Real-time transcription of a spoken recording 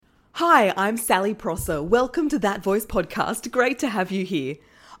Hi, I'm Sally Prosser. Welcome to That Voice podcast. Great to have you here.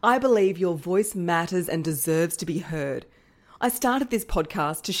 I believe your voice matters and deserves to be heard. I started this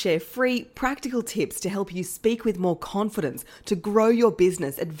podcast to share free, practical tips to help you speak with more confidence, to grow your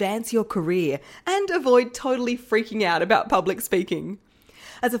business, advance your career, and avoid totally freaking out about public speaking.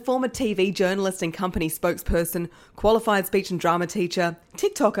 As a former TV journalist and company spokesperson, qualified speech and drama teacher,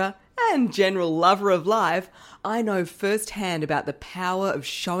 TikToker, and general lover of life, I know firsthand about the power of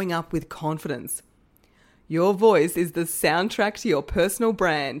showing up with confidence. Your voice is the soundtrack to your personal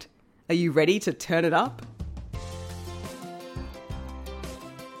brand. Are you ready to turn it up?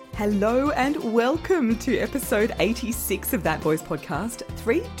 Hello and welcome to episode 86 of That Voice podcast,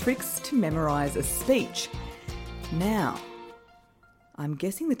 3 Tricks to Memorize a Speech. Now, I'm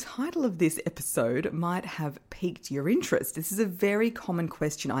guessing the title of this episode might have piqued your interest. This is a very common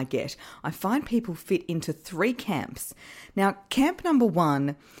question I get. I find people fit into 3 camps. Now, camp number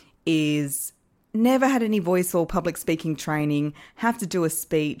 1 is never had any voice or public speaking training, have to do a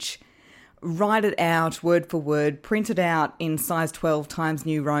speech, write it out word for word, print it out in size 12 times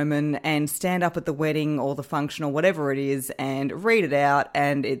New Roman, and stand up at the wedding or the function or whatever it is and read it out,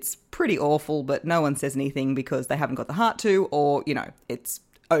 and it's pretty awful, but no one says anything because they haven't got the heart to, or, it's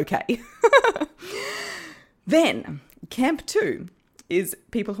okay. Then, camp 2 is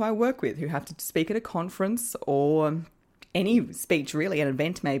people who I work with who have to speak at a conference or any speech really, an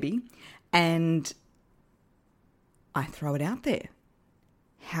event maybe, and I throw it out there.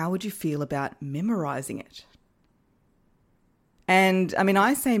 How would you feel about memorizing it? And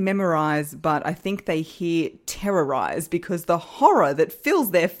I say memorize, but I think they hear terrorize because the horror that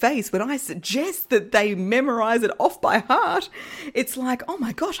fills their face when I suggest that they memorize it off by heart, it's like, oh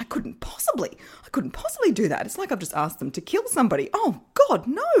my gosh, I couldn't possibly do that. It's like I've just asked them to kill somebody. Oh God,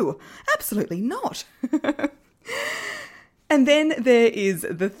 no, absolutely not. And then there is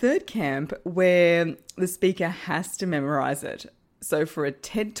the third camp where the speaker has to memorize it. So for a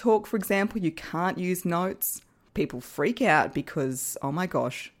TED Talk, for example, you can't use notes. People freak out because, oh my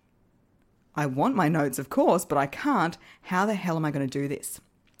gosh, I want my notes, of course, but I can't. How the hell am I going to do this?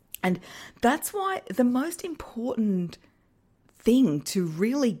 And that's why the most important thing to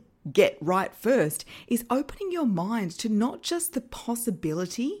really get right first is opening your mind to not just the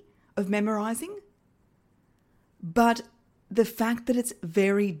possibility of memorizing, but the fact that it's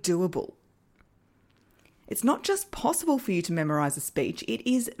very doable. It's not just possible for you to memorize a speech, it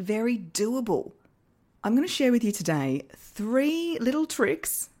is very doable. I'm going to share with you today 3 little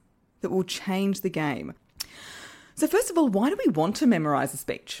tricks that will change the game. So first of all, why do we want to memorize a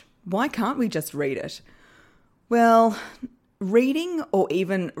speech? Why can't we just read it? Well, reading or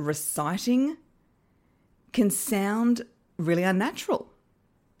even reciting can sound really unnatural.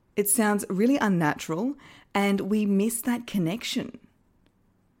 It sounds really unnatural and we miss that connection.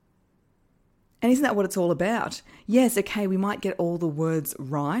 And isn't that what it's all about? Yes, okay, we might get all the words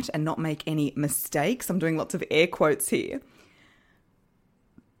right and not make any mistakes. I'm doing lots of air quotes here.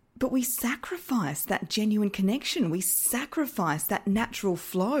 But we sacrifice that genuine connection. We sacrifice that natural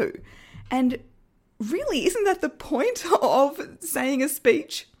flow. And really, isn't that the point of saying a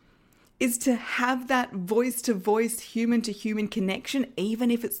speech? Is to have that voice-to-voice, human-to-human connection,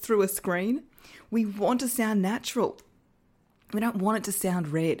 even if it's through a screen. We want to sound natural. We don't want it to sound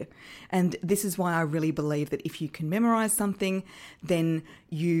read. And this is why I really believe that if you can memorize something, then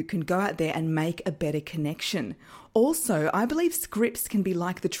you can go out there and make a better connection. Also, I believe scripts can be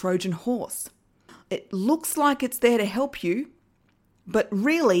like the Trojan horse. It looks like it's there to help you, but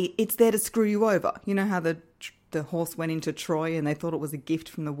really it's there to screw you over. You know how the horse went into Troy and they thought it was a gift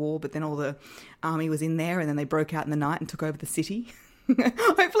from the war, but then all the army was in there and then they broke out in the night and took over the city.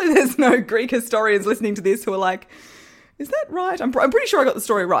 Hopefully there's no Greek historians listening to this who are like, is that right? I'm pretty sure I got the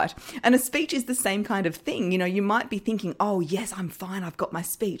story right. And a speech is the same kind of thing. You might be thinking, oh yes, I'm fine, I've got my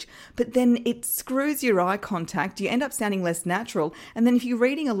speech. But then it screws your eye contact. You end up sounding less natural. And then if you're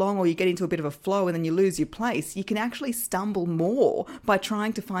reading along or you get into a bit of a flow and then you lose your place, you can actually stumble more by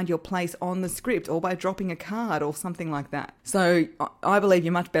trying to find your place on the script or by dropping a card or something like that. So I believe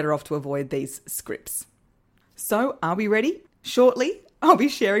you're much better off to avoid these scripts. So are we ready? Shortly, I'll be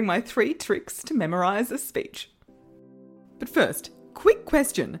sharing my 3 tricks to memorize a speech. But first, quick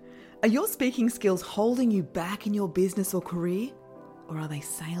question. Are your speaking skills holding you back in your business or career? Or are they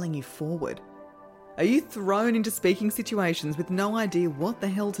sailing you forward? Are you thrown into speaking situations with no idea what the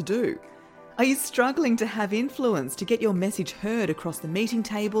hell to do? Are you struggling to have influence to get your message heard across the meeting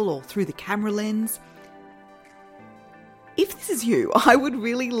table or through the camera lens? if this is you, I would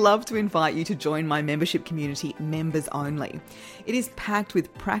really love to invite you to join my membership community, Members Only. It is packed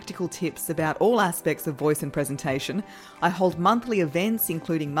with practical tips about all aspects of voice and presentation. I hold monthly events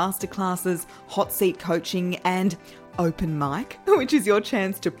including masterclasses, hot seat coaching, and open mic, which is your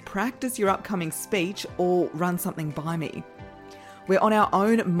chance to practice your upcoming speech or run something by me. We're on our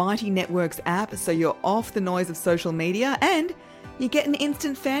own Mighty Networks app, so you're off the noise of social media and you get an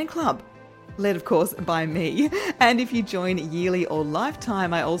instant fan club. Led, of course, by me. And if you join yearly or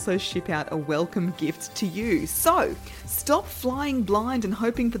lifetime, I also ship out a welcome gift to you. So, stop flying blind and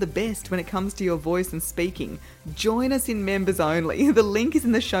hoping for the best when it comes to your voice and speaking. Join us in Members Only. The link is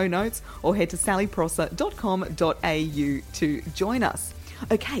in the show notes, or head to sallyprosser.com.au to join us.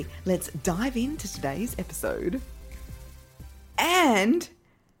 Okay, let's dive into today's episode. And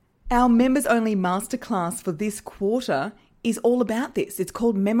our Members Only Masterclass for this quarter is all about this. It's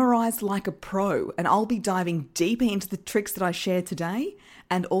called Memorize Like a Pro, and I'll be diving deeper into the tricks that I shared today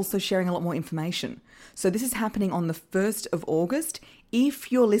and also sharing a lot more information. So this is happening on the 1st of August.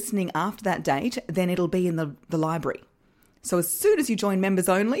 If you're listening after that date, then it'll be in the library. So as soon as you join Members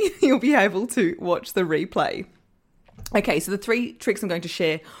Only, you'll be able to watch the replay. Okay, so the 3 tricks I'm going to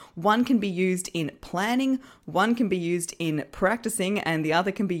share, one can be used in planning, one can be used in practicing, and the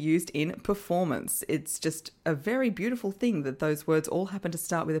other can be used in performance. It's just a very beautiful thing that those words all happen to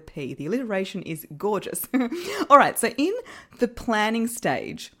start with a P. The alliteration is gorgeous. All right, so in the planning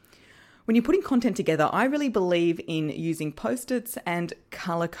stage, when you're putting content together, I really believe in using post-its and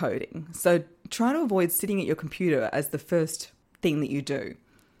color coding. So try to avoid sitting at your computer as the first thing that you do.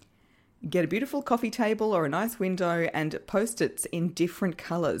 Get a beautiful coffee table or a nice window and post-its in different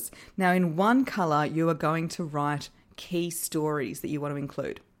colours. Now, in one colour, you are going to write key stories that you want to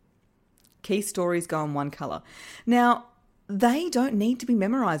include. Key stories go in one colour. Now, they don't need to be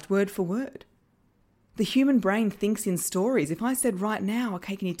memorised word for word. The human brain thinks in stories. If I said right now,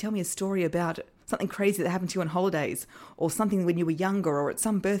 okay, can you tell me a story about something crazy that happened to you on holidays, or something when you were younger, or at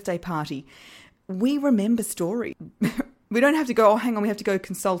some birthday party, we remember stories. We don't have to go, oh, hang on, we have to go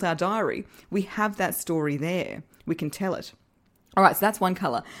consult our diary. We have that story there. We can tell it. All right, so that's one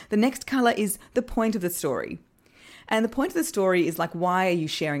colour. The next colour is the point of the story. And the point of the story is like, why are you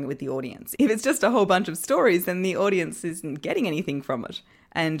sharing it with the audience? If it's just a whole bunch of stories, then the audience isn't getting anything from it.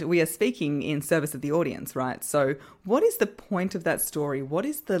 And we are speaking in service of the audience, right? So what is the point of that story? What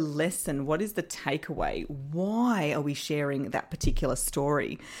is the lesson? What is the takeaway? Why are we sharing that particular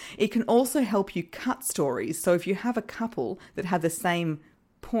story? It can also help you cut stories. So if you have a couple that have the same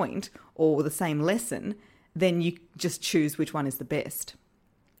point or the same lesson, then you just choose which one is the best.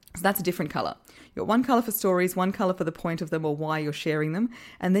 So that's a different colour. You've got one colour for stories, one colour for the point of them or why you're sharing them,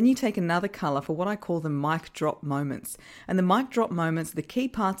 and then you take another colour for what I call the mic drop moments. And the mic drop moments are the key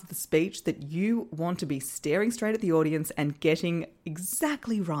parts of the speech that you want to be staring straight at the audience and getting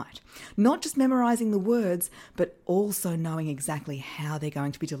exactly right. Not just memorising the words, but also knowing exactly how they're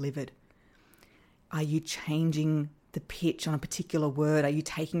going to be delivered. Are you changing the pitch on a particular word? Are you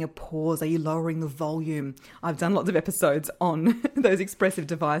taking a pause? Are you lowering the volume? I've done lots of episodes on those expressive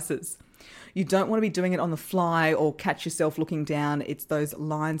devices. You don't want to be doing it on the fly or catch yourself looking down. It's those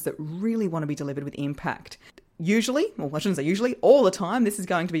lines that really want to be delivered with impact. Usually, well, I shouldn't say usually, all the time, this is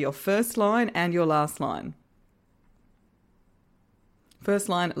going to be your first line and your last line. First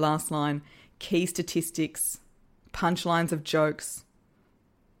line, last line, key statistics, punchlines of jokes.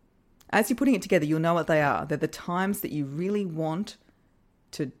 As you're putting it together, you'll know what they are. They're the times that you really want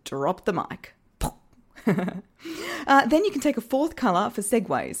to drop the mic. Then you can take a fourth colour for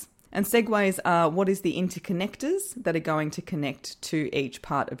segues. And segues are what is the interconnectors that are going to connect to each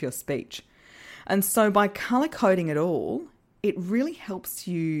part of your speech. And so by colour coding it all, it really helps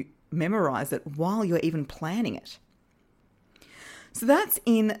you memorise it while you're even planning it. So that's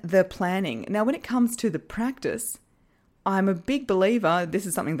in the planning. Now, when it comes to the practice, I'm a big believer, this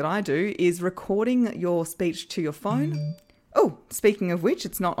is something that I do, is recording your speech to your phone. Oh, speaking of which,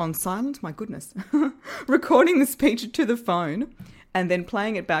 it's not on silent, my goodness. Recording the speech to the phone and then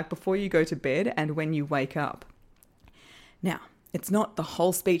playing it back before you go to bed and when you wake up. Now, it's not the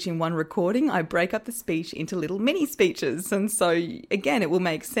whole speech in one recording. I break up the speech into little mini speeches. And so, again, it will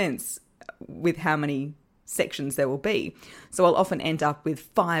make sense with how many sections there will be. So I'll often end up with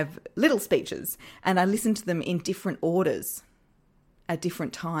 5 little speeches and I listen to them in different orders at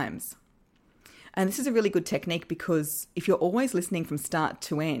different times. And this is a really good technique because if you're always listening from start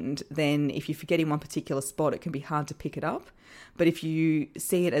to end, then if you forget in one particular spot, it can be hard to pick it up. But if you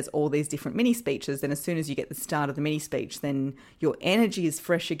see it as all these different mini speeches, then as soon as you get the start of the mini speech, then your energy is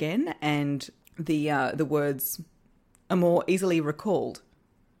fresh again and the words are more easily recalled.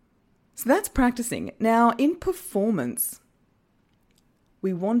 So that's practicing. Now, in performance,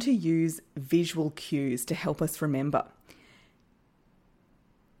 we want to use visual cues to help us remember.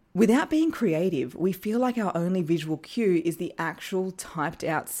 Without being creative, we feel like our only visual cue is the actual typed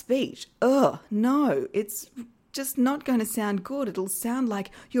out speech. No, it's just not going to sound good. It'll sound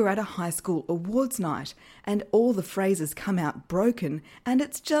like you're at a high school awards night and all the phrases come out broken, and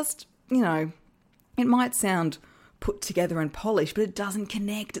it's just, it might sound put together and polished, but it doesn't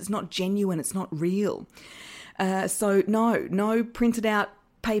connect. It's not genuine. It's not real. So no printed out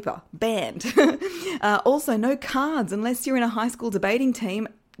paper, banned. Also, no cards unless you're in a high school debating team.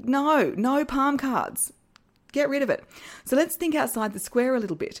 No palm cards. Get rid of it. So let's think outside the square a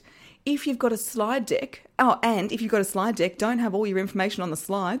little bit. If you've got a slide deck, if you've got a slide deck, don't have all your information on the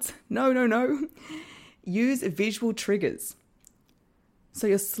slides. No. Use visual triggers. So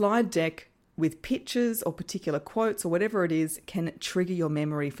your slide deck with pictures or particular quotes or whatever it is can trigger your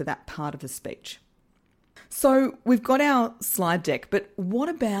memory for that part of the speech. So we've got our slide deck, but what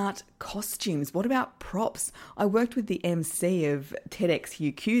about costumes? What about props? I worked with the MC of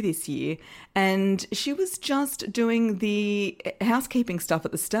TEDxUQ this year, and she was just doing the housekeeping stuff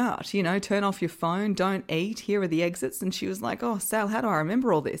at the start. Turn off your phone, don't eat, here are the exits. And she was like, Sal, how do I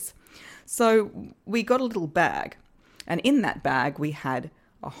remember all this? So we got a little bag, and in that bag we had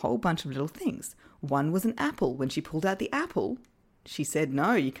a whole bunch of little things. One was an apple. When she pulled out the apple, she said,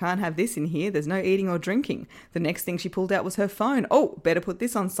 no, you can't have this in here. There's no eating or drinking. The next thing she pulled out was her phone. Better put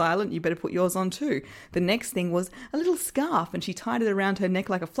this on silent. You better put yours on too. The next thing was a little scarf, and she tied it around her neck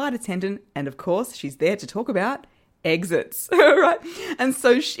like a flight attendant. And of course, she's there to talk about exits, right? And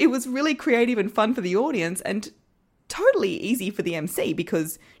so it was really creative and fun for the audience and totally easy for the MC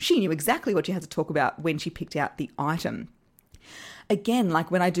because she knew exactly what she had to talk about when she picked out the item. Again,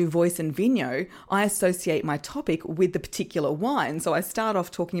 like when I do voice and vinyo, I associate my topic with the particular wine. So I start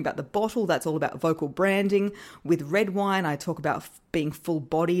off talking about the bottle. That's all about vocal branding. With red wine, I talk about being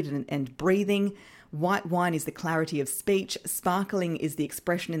full-bodied and breathing. White wine is the clarity of speech. Sparkling is the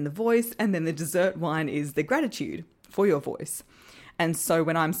expression in the voice. And then the dessert wine is the gratitude for your voice. And so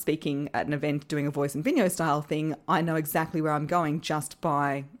when I'm speaking at an event doing a voice and vinyo style thing, I know exactly where I'm going just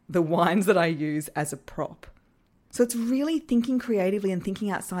by the wines that I use as a prop. So it's really thinking creatively and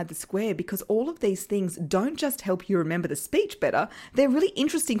thinking outside the square, because all of these things don't just help you remember the speech better, they're really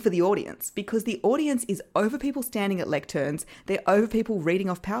interesting for the audience because the audience is over people standing at lecterns, they're over people reading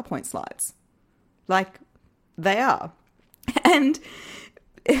off PowerPoint slides. Like, they are. And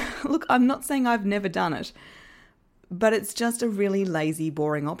look, I'm not saying I've never done it, but it's just a really lazy,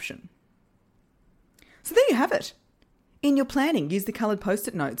 boring option. So there you have it. In your planning, use the coloured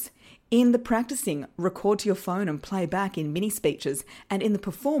post-it notes. In the practicing, record to your phone and play back in mini speeches. And in the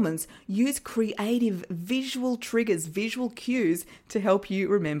performance, use creative visual triggers, visual cues to help you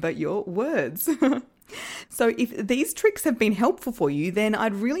remember your words. So if these tricks have been helpful for you, then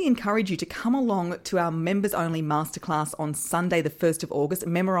I'd really encourage you to come along to our members-only masterclass on Sunday, the 1st of August,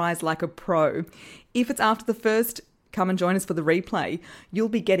 Memorize Like a Pro. If it's after the first, come and join us for the replay. You'll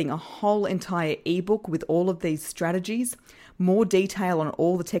be getting a whole entire ebook with all of these strategies, more detail on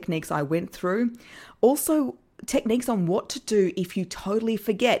all the techniques I went through. Also, techniques on what to do if you totally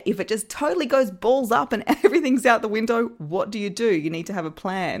forget. If it just totally goes balls up and everything's out the window, what do? You need to have a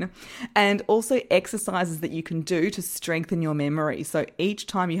plan. And also exercises that you can do to strengthen your memory. So each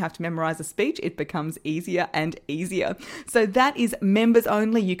time you have to memorize a speech, it becomes easier and easier. So that is members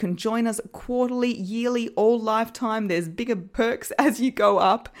only. You can join us quarterly, yearly, or lifetime. There's bigger perks as you go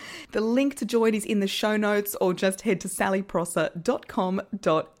up. The link to join is in the show notes, or just head to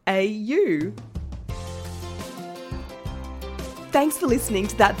sallyprosser.com.au. Thanks for listening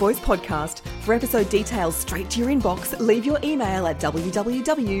to That Voice podcast. For episode details straight to your inbox, leave your email at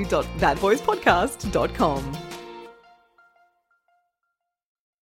www.thatvoicepodcast.com.